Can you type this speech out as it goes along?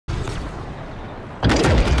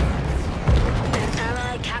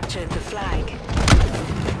flag.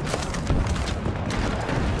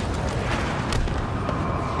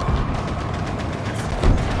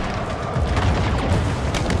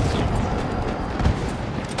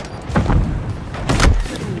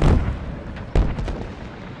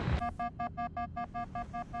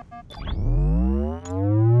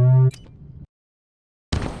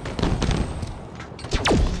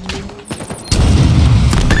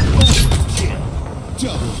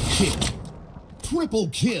 Double kill, triple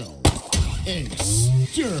kill,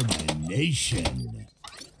 extermination.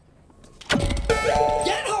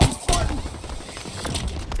 Get home, Spartan!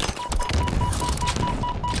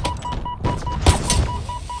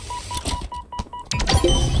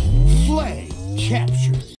 Flag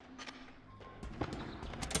captured.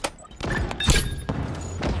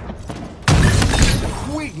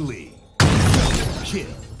 Quigley, double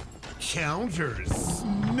kill, counter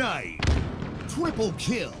snipe. Triple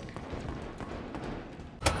kill.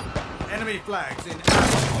 Enemy flags in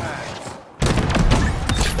active flags.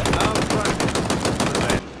 Out front.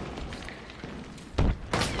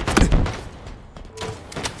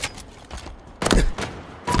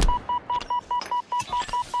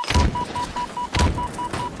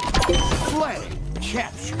 Flag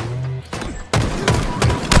captured.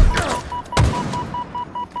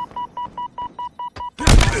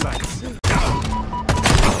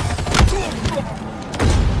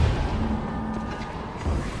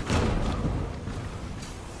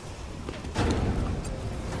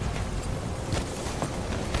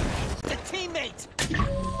 Teammate!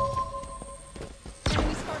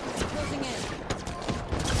 Enemy Spartans closing in.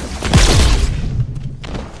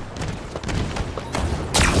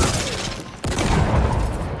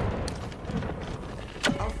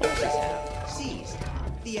 Our forces have seized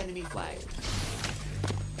the enemy flag.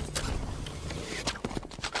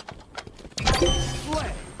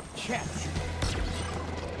 Flag captured.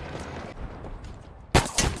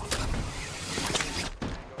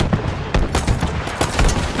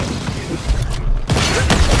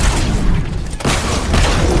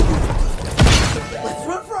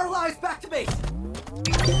 Back to base!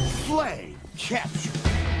 Flag captured.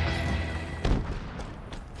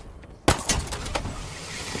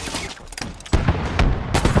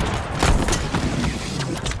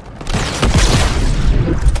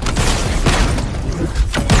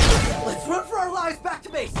 Let's run for our lives back to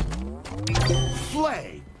base!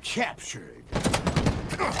 Flag captured.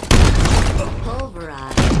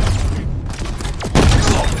 Pulverized.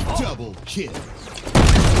 Double kill.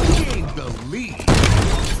 Gain the lead.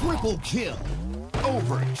 Triple kill.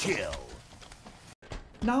 Overkill.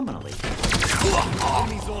 Nominally.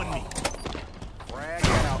 Enemies on me. Frag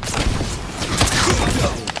out.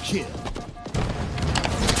 Double kill.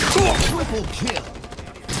 Triple kill.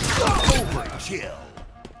 Overkill.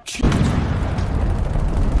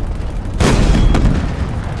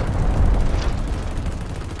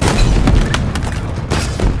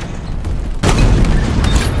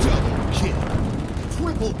 Double kill.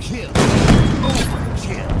 Triple kill.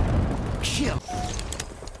 Overkill. Kill.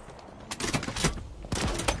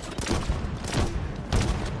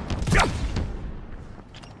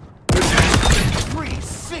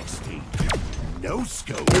 360. No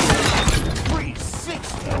scope.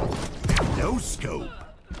 360. No scope.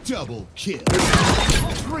 Double kill.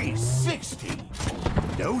 360.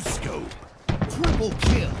 No scope. Triple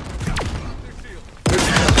kill.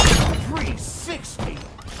 360.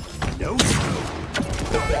 No scope.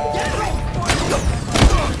 Get him!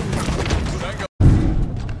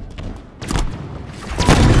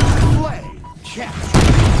 Flag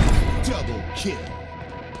captured. Double kill.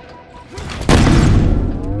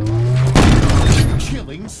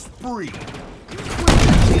 Killing spree. Kill.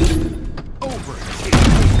 Overkill.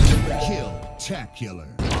 Kill-tacular.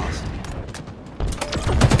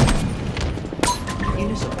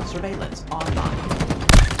 Municipal surveillance online.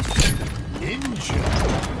 Ninja.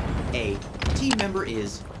 A team member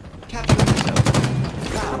is capturing the zone.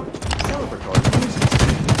 Wow, celebratory music.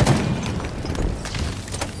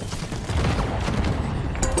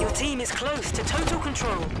 Your team is close to total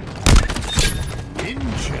control.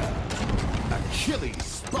 Ninja. Achilles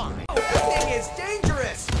spine. Oh, this thing is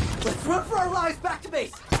dangerous! Let's run for our lives back to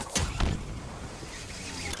base!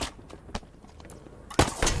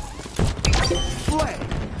 Flag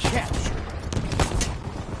captured.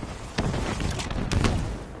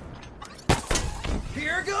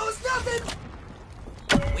 Here goes nothing!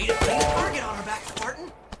 We don't need a target on our back,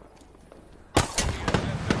 Spartan!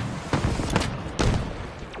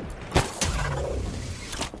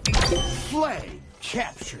 Flag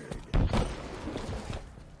captured.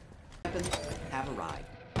 Weapons have arrived.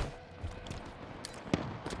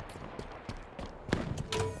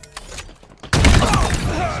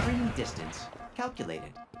 distance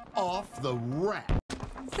calculated. Off the rack.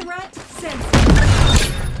 Threat sensor.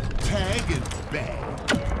 Tag and bang.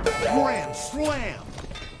 Grand slam.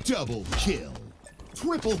 Double kill.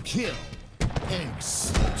 Triple kill.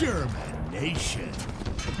 Extermination.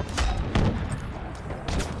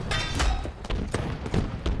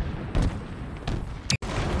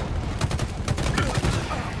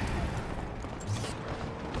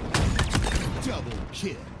 Double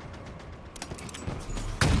kill.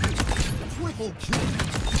 Triple kill.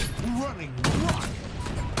 Running rocket.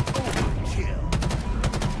 Overkill.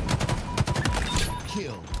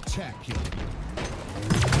 Kill. Tackle.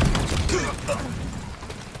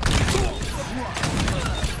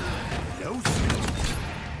 No scope.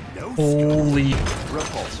 No scope. Holy.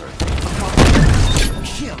 Repulsor.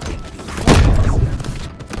 Killing.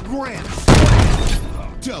 Grand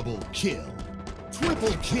slam. Double kill.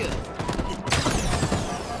 Triple kill.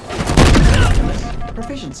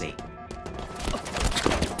 Proficiency.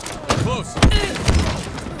 Close.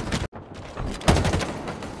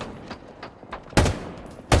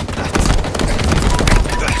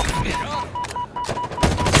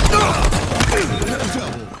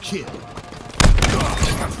 Double kill.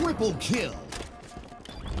 Triple kill.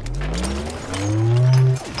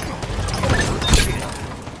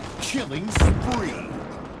 Killing spree.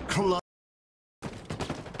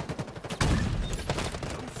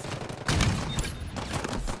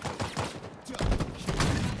 Double kill.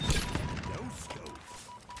 No scope.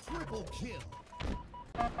 Triple kill.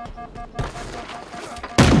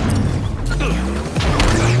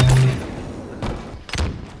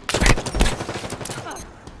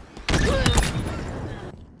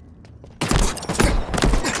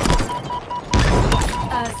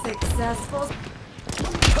 A successful.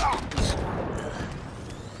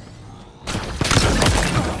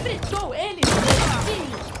 Fritou ele!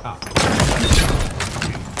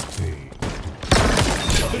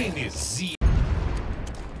 Frenesi.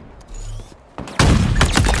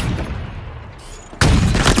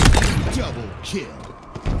 Double kill.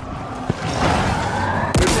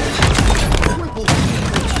 Triple kill.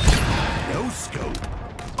 No scope.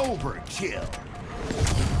 Overkill.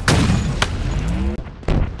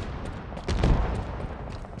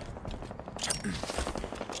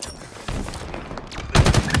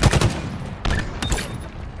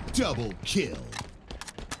 Double kill.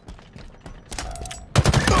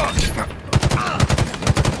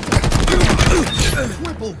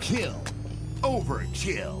 Triple kill.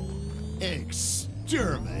 Overkill.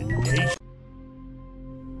 Extermination.